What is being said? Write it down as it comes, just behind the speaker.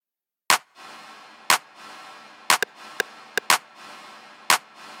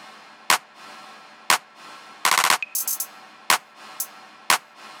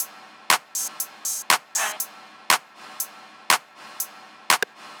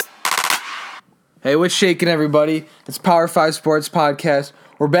Hey, what's shaking, everybody? It's Power 5 Sports Podcast.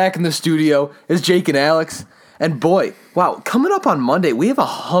 We're back in the studio. It's Jake and Alex. And boy, wow, coming up on Monday, we have a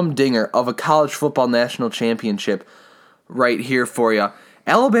humdinger of a college football national championship right here for you.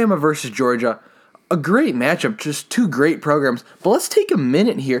 Alabama versus Georgia. A great matchup, just two great programs. But let's take a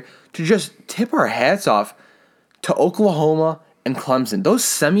minute here to just tip our hats off to Oklahoma and Clemson. Those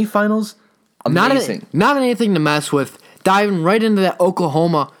semifinals, amazing. Not anything to mess with. Diving right into that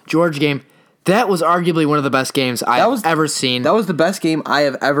Oklahoma-Georgia game. That was arguably one of the best games I've ever seen. That was the best game I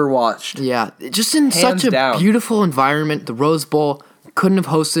have ever watched. Yeah, just in such a beautiful environment. The Rose Bowl couldn't have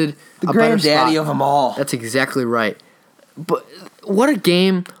hosted the a better granddaddy spot. of them all. That's exactly right. But what a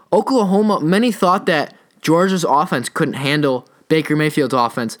game. Oklahoma, many thought that Georgia's offense couldn't handle Baker Mayfield's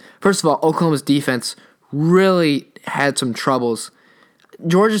offense. First of all, Oklahoma's defense really had some troubles.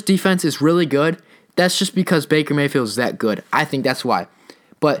 Georgia's defense is really good. That's just because Baker Mayfield is that good. I think that's why.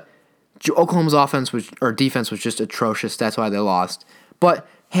 But Oklahoma's defense was just atrocious. That's why they lost. But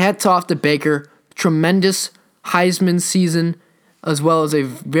hats off to Baker. Tremendous Heisman season, as well as a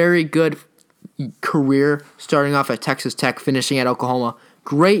very good career starting off at Texas Tech, finishing at Oklahoma.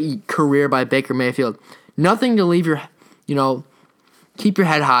 Great career by Baker Mayfield. Nothing to leave keep your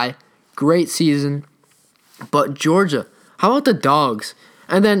head high. Great season. But Georgia, how about the Dogs?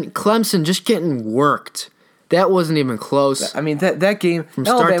 And then Clemson just getting worked. That wasn't even close. I mean, that game from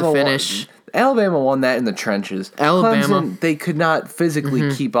start to finish. Alabama won that in the trenches. Clemson, they could not physically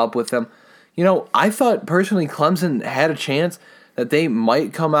keep up with them. You know, I thought personally Clemson had a chance that they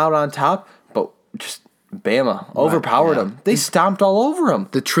might come out on top, but just Bama overpowered them. They stomped all over them.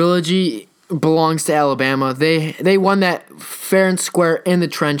 The trilogy belongs to Alabama. They won that fair and square in the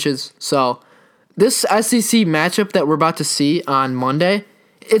trenches. So this SEC matchup that we're about to see on Monday,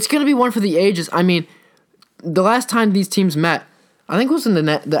 it's going to be one for the ages. I mean, the last time these teams met, I think it was in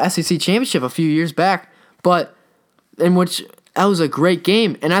the SEC championship a few years back, but in which that was a great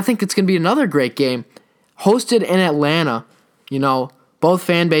game, and I think it's going to be another great game. Hosted in Atlanta, both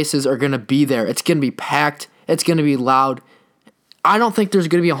fan bases are going to be there. It's going to be packed. It's going to be loud. I don't think there's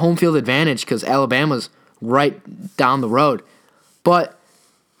going to be a home field advantage because Alabama's right down the road. But,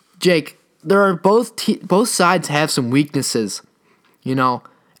 Jake, there are both sides have some weaknesses.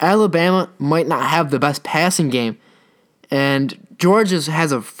 Alabama might not have the best passing game, and Georgia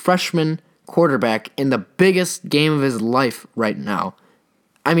has a freshman quarterback in the biggest game of his life right now.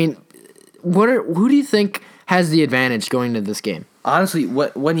 I mean, who do you think has the advantage going into this game? Honestly,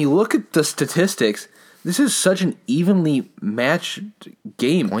 when you look at the statistics, this is such an evenly matched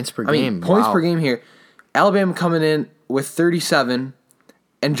game. Points per game here. Alabama coming in with 37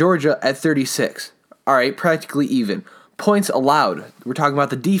 and Georgia at 36. All right, practically even. Points allowed. We're talking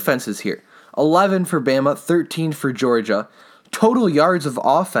about the defenses here. 11 for Bama, 13 for Georgia. Total yards of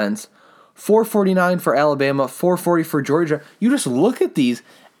offense, 449 for Alabama, 440 for Georgia. You just look at these,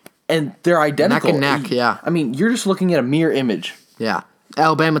 and they're identical. Neck and neck, yeah. I mean, you're just looking at a mirror image. Yeah.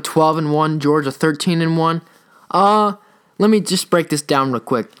 Alabama 12-1, Georgia 13-1. Let me just break this down real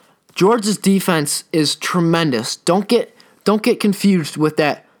quick. Georgia's defense is tremendous. Don't get confused with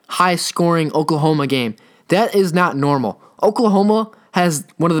that high-scoring Oklahoma game. That is not normal. Oklahoma has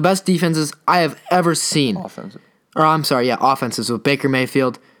one of the best defenses I have ever seen. Offenses with Baker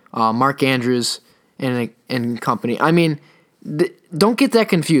Mayfield, Mark Andrews, and company. I mean, don't get that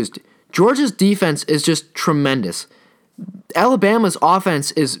confused. Georgia's defense is just tremendous. Alabama's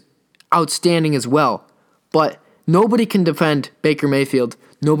offense is outstanding as well, but nobody can defend Baker Mayfield.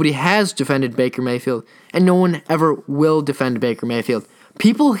 Nobody has defended Baker Mayfield, and no one ever will defend Baker Mayfield.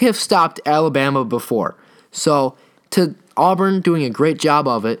 People have stopped Alabama before. So, to Auburn doing a great job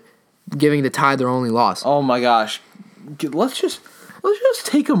of it, giving the Tide their only loss. Oh my gosh. Let's just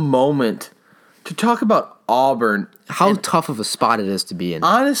take a moment to talk about Auburn. How tough of a spot it is to be in.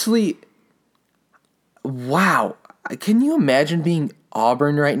 Honestly, wow. Can you imagine being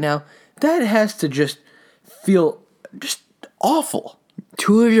Auburn right now? That has to just feel just awful.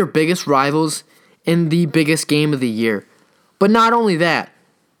 Two of your biggest rivals in the biggest game of the year. But not only that,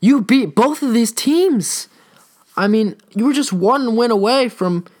 you beat both of these teams. I mean, you were just one win away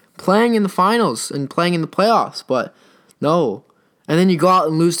from playing in the finals and playing in the playoffs, but no. And then you go out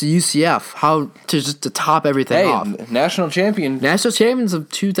and lose to UCF. To top everything off. National champions of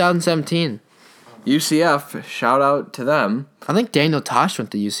 2017. UCF, shout out to them. I think Daniel Tosh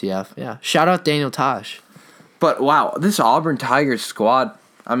went to UCF. Yeah, shout out Daniel Tosh. But wow, this Auburn Tigers squad,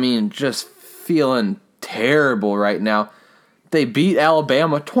 I mean, just feeling terrible right now. They beat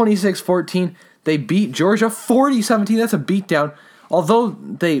Alabama 26-14. They beat Georgia 40-17. That's a beatdown. Although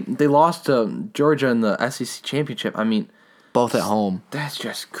they lost to Georgia in the SEC championship, I mean, both at home. That's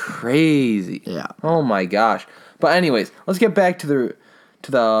just crazy. Yeah. Oh my gosh. But anyways, let's get back to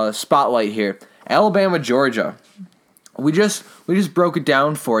the spotlight here. Alabama, Georgia. We just broke it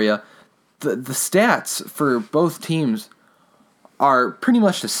down for you. The stats for both teams are pretty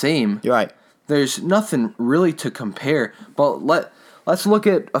much the same. You're right. There's nothing really to compare. But let's look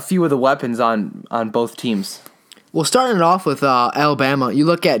at a few of the weapons on both teams. Well, starting it off with Alabama, you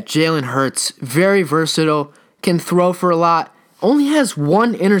look at Jalen Hurts, very versatile, can throw for a lot, only has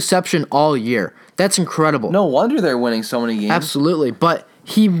one interception all year. That's incredible. No wonder they're winning so many games. Absolutely, but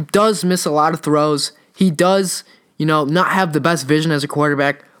he does miss a lot of throws. He does, not have the best vision as a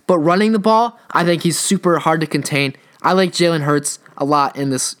quarterback, but running the ball, I think he's super hard to contain. I like Jalen Hurts a lot in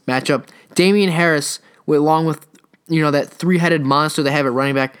this matchup. Damian Harris, along with, that three-headed monster they have at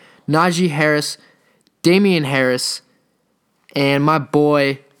running back, Najee Harris, Damian Harris, and my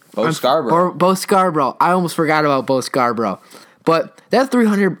boy Bo Scarborough. Bo Scarborough. I almost forgot about Bo Scarborough. But that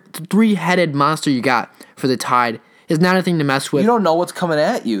three-headed monster you got for the Tide is not anything to mess with. You don't know what's coming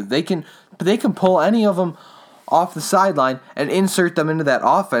at you. They can pull any of them off the sideline and insert them into that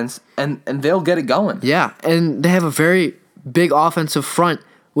offense, and they'll get it going. Yeah, and they have a very big offensive front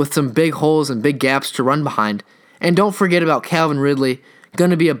with some big holes and big gaps to run behind. And don't forget about Calvin Ridley,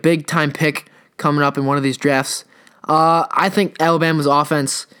 going to be a big-time pick coming up in one of these drafts. I think Alabama's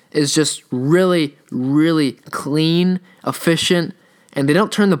offense is just really, really clean, efficient, and they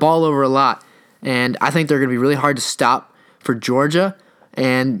don't turn the ball over a lot. And I think they're going to be really hard to stop for Georgia.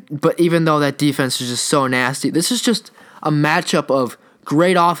 But even though that defense is just so nasty, this is just a matchup of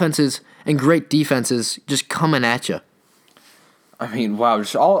great offenses and great defenses just coming at you. I mean, wow,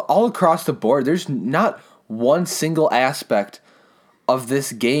 just all across the board. There's not one single aspect of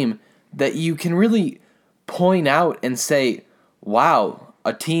this game that you can really point out and say, wow,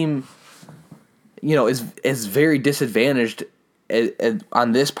 a team, is very disadvantaged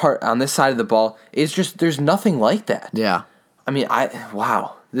on this side of the ball. It's just there's nothing like that. Yeah. I mean,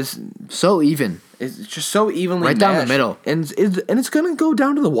 this so even. It's just so evenly right down the middle, and it's gonna go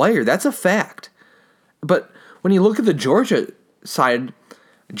down to the wire. That's a fact. But when you look at the Georgia side,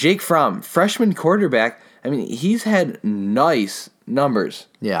 Jake Fromm, freshman quarterback. I mean, he's had nice numbers.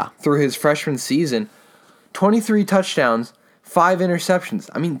 Yeah. Through his freshman season, 23 touchdowns, 5 interceptions.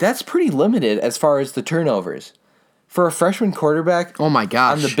 I mean, that's pretty limited as far as the turnovers for a freshman quarterback. Oh my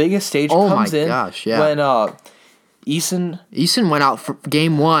gosh! On the biggest stage, comes in when Eason went out for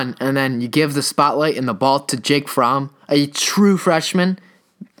game 1, and then you give the spotlight and the ball to Jake Fromm, a true freshman,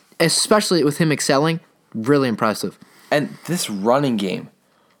 especially with him excelling. Really impressive. And this running game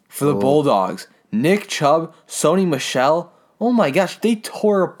for the Bulldogs, Nick Chubb, Sony Michel, oh my gosh, they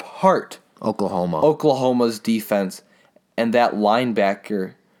tore apart Oklahoma's defense and that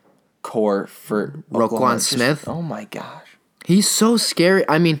linebacker core for Roquan Smith. Oh my gosh. He's so scary.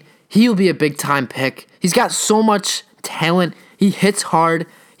 I mean, he'll be a big-time pick. He's got so much talent. He hits hard.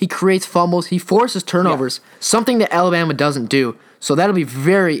 He creates fumbles. He forces turnovers, something that Alabama doesn't do. So that'll be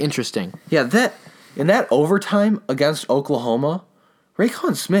very interesting. Yeah, in that overtime against Oklahoma,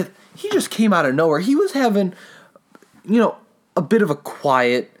 Roquan Smith, he just came out of nowhere. He was having, a bit of a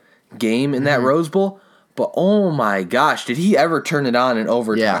quiet game in that Rose Bowl, but oh my gosh, did he ever turn it on in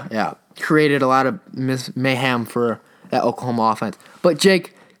overtime? Yeah. Created a lot of mayhem for that Oklahoma offense. But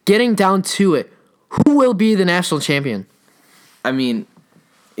Jake, getting down to it, who will be the national champion? I mean,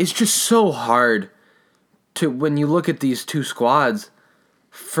 it's just so hard when you look at these two squads.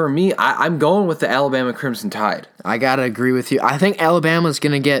 For me, I'm going with the Alabama Crimson Tide. I gotta agree with you. I think Alabama's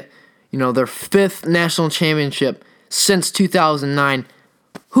gonna get, their 5th national championship since 2009.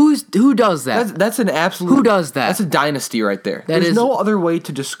 Who does that? That's an absolute. Who does that? That's a dynasty right there. There's no other way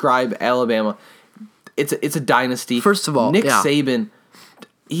to describe Alabama. It's a dynasty. First of all, Nick Saban,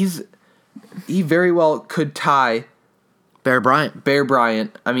 he very well could tie Bear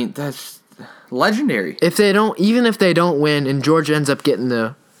Bryant. I mean, that's legendary. Even if they don't win, and Georgia ends up getting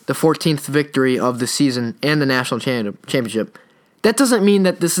the 14th victory of the season and the national championship, that doesn't mean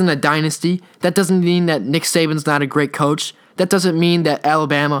that this isn't a dynasty. That doesn't mean that Nick Saban's not a great coach. That doesn't mean that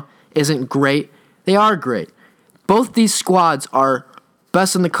Alabama isn't great. They are great. Both these squads are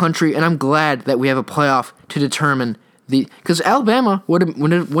best in the country, and I'm glad that we have a playoff to determine because Alabama wouldn't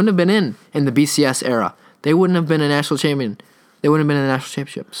have been in the BCS era. They wouldn't have been a national champion. They wouldn't have been in a national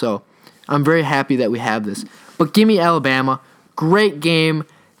championship. So I'm very happy that we have this. But give me Alabama. Great game.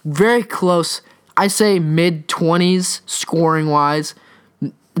 Very close. I say mid-20s scoring-wise.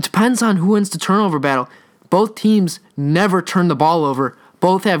 It depends on who wins the turnover battle. Both teams never turn the ball over.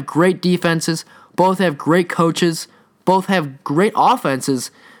 Both have great defenses. Both have great coaches. Both have great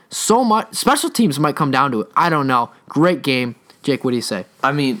offenses. so much. Special teams might come down to it. I don't know. Great game. Jake, what do you say?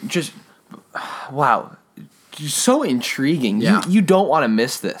 I mean, just wow, just so intriguing. Yeah. You don't want to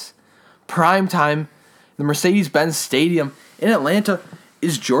miss this. Prime time, the Mercedes-Benz Stadium in Atlanta.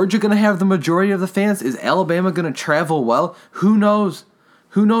 Is Georgia going to have the majority of the fans? Is Alabama going to travel well? Who knows?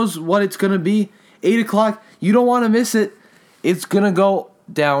 Who knows what it's going to be? 8 o'clock. You don't want to miss it. It's going to go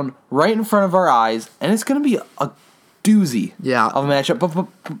down right in front of our eyes, and it's going to be a doozy of a matchup.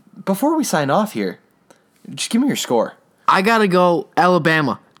 But before we sign off here, just give me your score. I got to go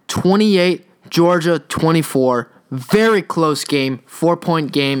Alabama 28, Georgia 24. Very close game,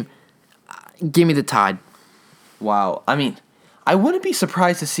 4-point game. Give me the Tide. Wow. I mean, I wouldn't be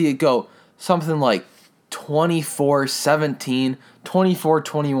surprised to see it go something like 24-17,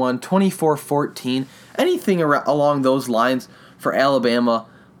 24-21, 24-14, anything along those lines for Alabama.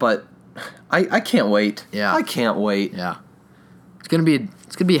 But I can't wait. Yeah. I can't wait. Yeah. It's gonna be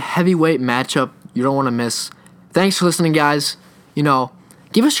a heavyweight matchup you don't want to miss. Thanks for listening, guys.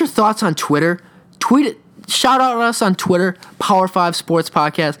 Give us your thoughts on Twitter. Tweet it. Shout out us on Twitter, Power 5 Sports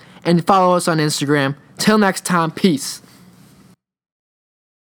Podcast, and follow us on Instagram. Till next time, peace.